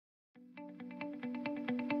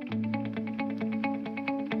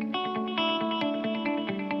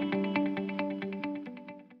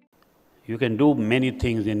You can do many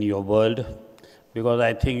things in your world because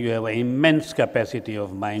I think you have an immense capacity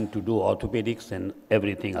of mind to do orthopedics and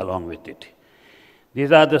everything along with it.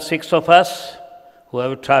 These are the 6 of us who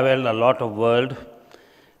have traveled a lot of world,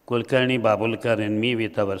 Kulkarni, Babulkar and me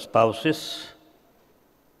with our spouses.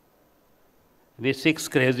 We 6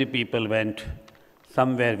 crazy people went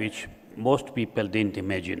somewhere which most people didn't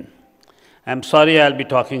imagine. I'm sorry I'll be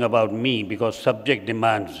talking about me because subject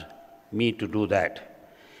demands me to do that.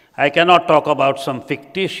 I cannot talk about some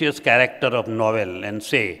fictitious character of novel and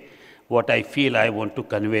say what I feel I want to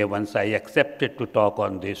convey once I accepted to talk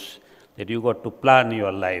on this, that you got to plan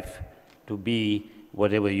your life to be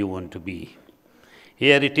whatever you want to be.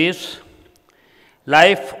 Here it is.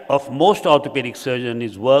 Life of most orthopedic surgeons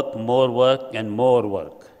is work, and more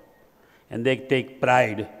work. And they take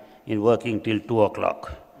pride in working till 2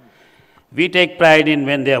 o'clock. We take pride in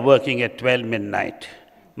when they are working at 12 midnight.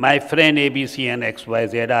 My friend ABC and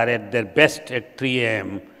XYZ are at their best at 3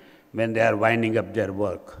 a.m. when they are winding up their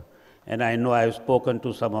work. And I know I've spoken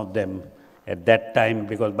to some of them at that time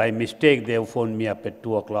because by mistake they have phoned me up at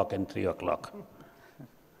 2 o'clock and 3 o'clock.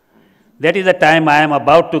 That is the time I am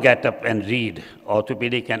about to get up and read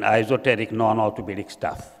orthopedic and esoteric non-orthopedic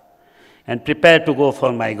stuff and prepare to go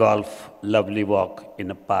for my golf, lovely walk in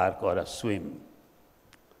a park or a swim.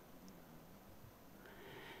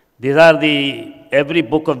 These are every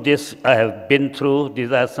book of this I have been through.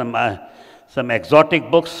 These are some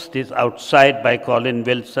exotic books. This Outside by Colin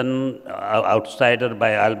Wilson, Outsider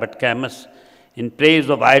by Albert Camus, In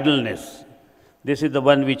Praise of Idleness. This is the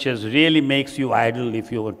one which really makes you idle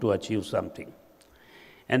if you want to achieve something.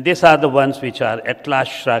 And these are the ones which are At Last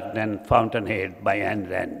Shrugged and Fountainhead by Ayn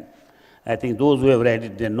Rand. I think those who have read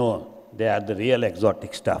it, they know they are the real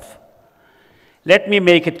exotic stuff. Let me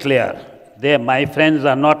make it clear. My friends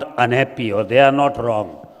are not unhappy or they are not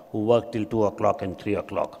wrong who work till 2 o'clock and 3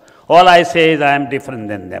 o'clock. All I say is I am different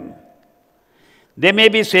than them. They may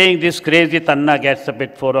be saying this crazy Tanna gets up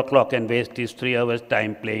at 4 o'clock and wastes his 3 hours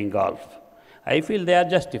time playing golf. I feel they are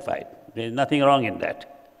justified. There is nothing wrong in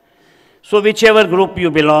that. So whichever group you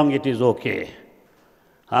belong, it is okay.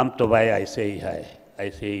 Hum to bhai aise hi hai,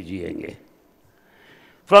 aise hi jiyenge.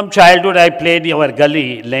 From childhood, I played our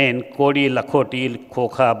gully lane, Kodi, Lakhoti,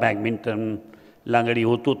 Khokha, badminton, Langadi,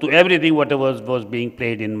 Hutu, everything whatever was being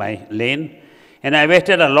played in my lane. And I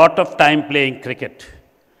wasted a lot of time playing cricket.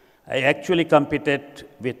 I actually competed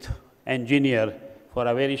with engineer for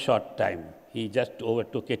a very short time. He just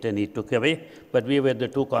overtook it and he took away, but we were the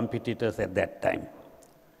 2 competitors at that time.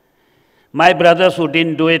 My brothers who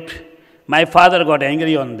didn't do it, my father got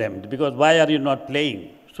angry on them because why are you not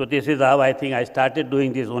playing? So this is how I think I started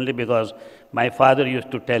doing this only because my father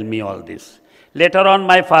used to tell me all this. Later on,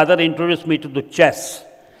 my father introduced me to the chess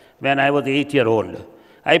when I was 8-year-old.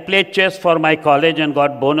 I played chess for my college and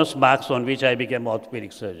got bonus marks on which I became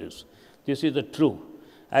orthopedic surgeon. This is the true.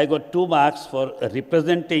 I got 2 marks for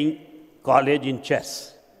representing college in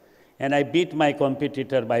chess. And I beat my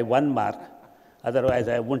competitor by 1 mark. Otherwise,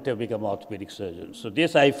 I wouldn't have become orthopedic surgeon. So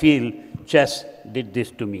this, I feel, chess did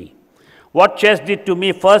this to me. What chess did to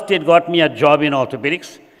me, first it got me a job in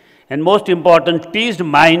orthopedics. And most important, teased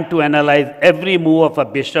mind to analyze every move of a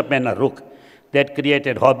bishop and a rook that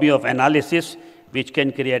created hobby of analysis which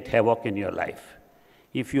can create havoc in your life.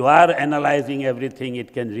 If you are analyzing everything,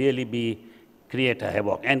 it can really create a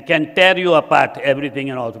havoc and can tear you apart, everything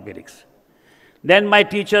in orthopedics. Then my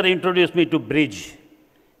teacher introduced me to bridge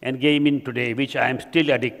and gaming today, which I am still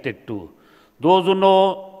addicted to. Those who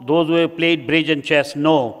know, those who have played bridge and chess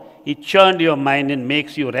know, it churned your mind and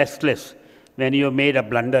makes you restless when you made a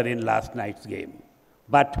blunder in last night's game.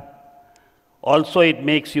 But also it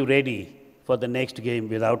makes you ready for the next game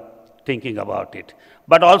without thinking about it.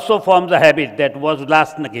 But also forms a habit that was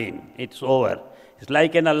last game, it's over. It's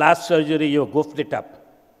like in a last surgery, you goofed it up.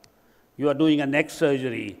 You are doing a next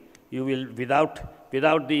surgery, you will,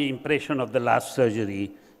 without the impression of the last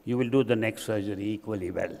surgery, you will do the next surgery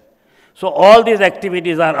equally well. So all these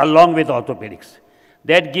activities are along with orthopedics.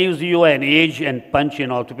 That gives you an edge and punch in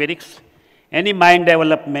orthopedics. Any mind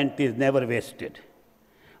development is never wasted.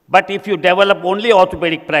 But if you develop only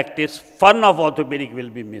orthopedic practice, fun of orthopedic will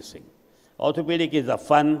be missing. Orthopedic is a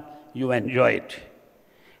fun, you enjoy it.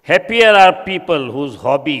 Happier are people whose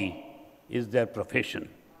hobby is their profession.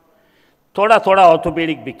 थोड़ा थोड़ा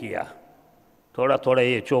orthopedic भी किया, थोड़ा थोड़ा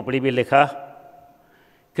ये चोपड़ी भी लिखा.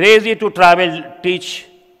 Crazy to travel, teach,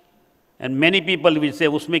 and many people will say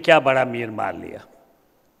उसमें क्या बड़ा मीर मार लिया.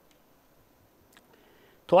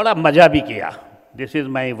 थोड़ा मजा भी किया. This is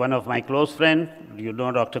one of my close friends, you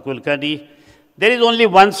know Dr. Kulkarni. There is only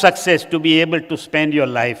one success, to be able to spend your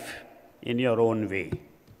life in your own way.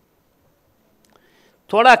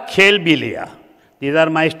 thoda khel bhi liya. These are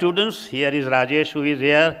my students. Here is Rajesh, who is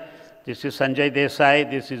here. This is Sanjay Desai.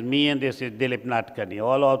 This is me, and this is Dilip Tanna.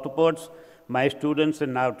 All orthopods, my students,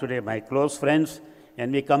 and now today my close friends.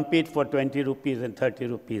 And we compete for 20 rupees and 30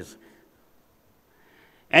 rupees.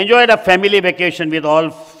 Enjoyed a family vacation with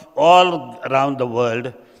all around the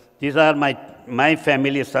world. These are my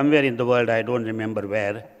family somewhere in the world, I don't remember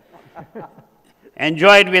where.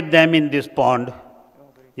 Enjoyed with them in this pond.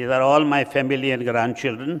 These are all my family and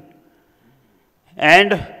grandchildren.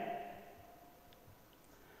 And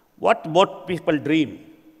what most people dream?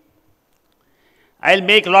 I'll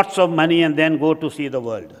make lots of money and then go to see the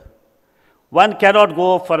world. One cannot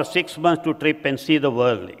go for 6 months to trip and see the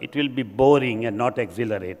world. It will be boring and not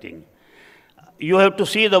exhilarating. You have to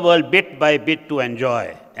see the world bit by bit to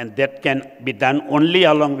enjoy, and that can be done only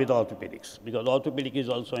along with orthopedics, because orthopedic is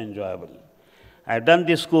also enjoyable. I've done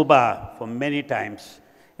this scuba for many times,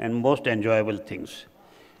 and most enjoyable things.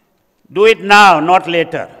 Do it now, not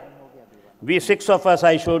later. We 6 of us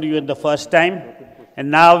I showed you in the first time,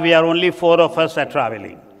 and now we are only 4 of us are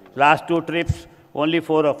traveling. Last 2 trips, only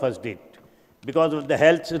 4 of us did. Because of the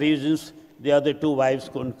health reasons, the other 2 wives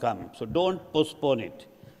couldn't come. So don't postpone it.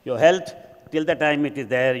 Your health, till the time it is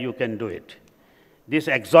there, you can do it. This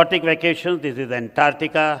exotic vacations, this is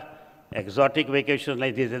Antarctica, exotic vacations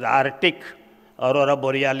like this is Arctic, Aurora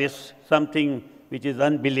Borealis, something which is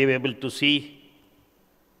unbelievable to see.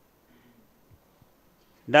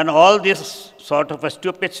 Done all this sort of a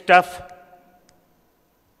stupid stuff.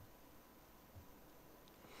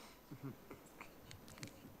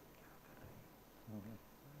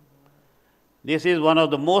 This is one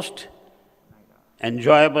of the most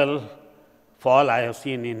enjoyable fall I have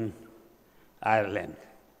seen in Ireland.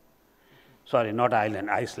 Sorry, not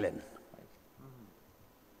Ireland, Iceland.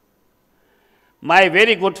 My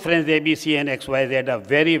very good friends ABC and XYZ are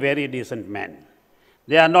very, very decent men.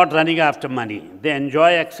 They are not running after money. They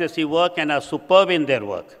enjoy excessive work and are superb in their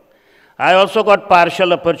work. I also got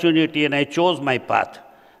partial opportunity and I chose my path.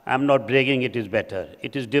 I'm not bragging it is better.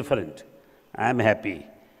 It is different. I'm happy.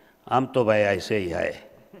 To bhai aise hi hai.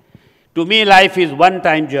 To me, life is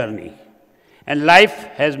one-time journey. And life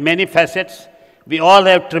has many facets. We all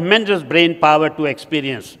have tremendous brain power to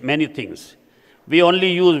experience many things. We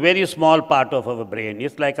only use very small part of our brain.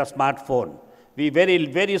 It's like a smartphone.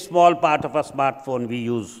 Very small part of a smartphone we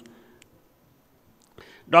use.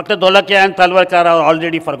 Dr. Dholkia and Talwarkar are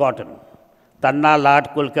already forgotten. Tanna,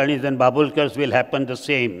 Lat, Kulkarnis and Babulkars will happen the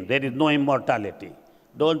same. There is no immortality.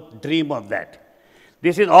 Don't dream of that.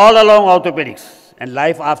 This is all along orthopedics. And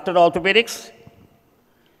life after orthopedics?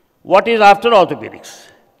 What is after orthopedics?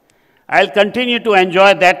 I'll continue to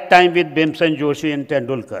enjoy that time with Bhimsen Joshi and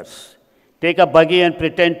Tendulkars. Take a buggy and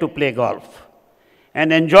pretend to play golf.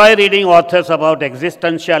 And enjoy reading authors about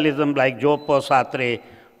existentialism like Paul Sartre,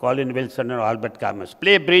 Colin Wilson, or Albert Camus.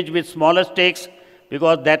 Play bridge with smaller stakes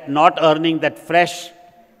because that not earning that fresh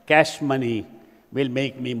cash money will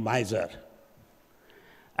make me miser.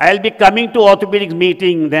 I'll be coming to orthopedics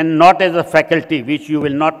meeting then not as a faculty, which you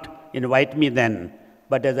will not invite me then,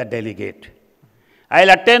 but as a delegate. I'll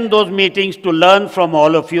attend those meetings to learn from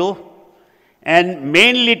all of you and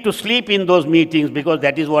mainly to sleep in those meetings because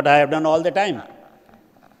that is what I have done all the time.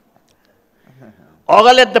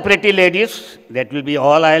 Ogle at the pretty ladies, that will be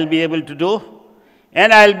all I'll be able to do.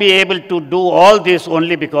 And I'll be able to do all this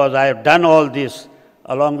only because I have done all this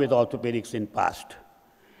along with orthopedics in past.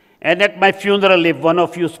 And at my funeral, if one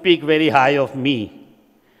of you speak very high of me,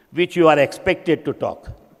 which you are expected to talk,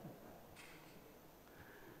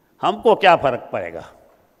 हमको क्या फर्क पड़ेगा?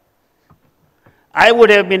 I would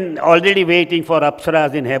have been already waiting for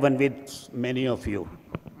Apsaras in heaven with many of you.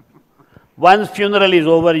 Once funeral is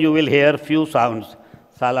over, you will hear few sounds.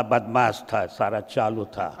 Sala badmash tha, sara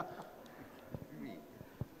chalu tha.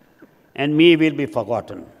 And me will be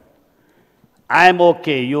forgotten. I am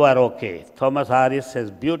okay, you are okay. Thomas Harris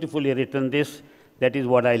has beautifully written this. That is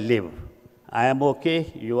what I live. I am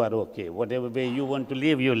okay, you are okay. Whatever way you want to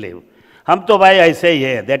live, you live. Hum to bhai I say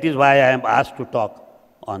here. That is why I am asked to talk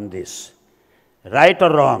on this. Right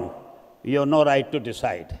or wrong, you have no right to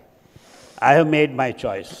decide. I have made my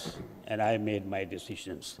choice and I have made my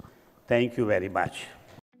decisions. Thank you very much.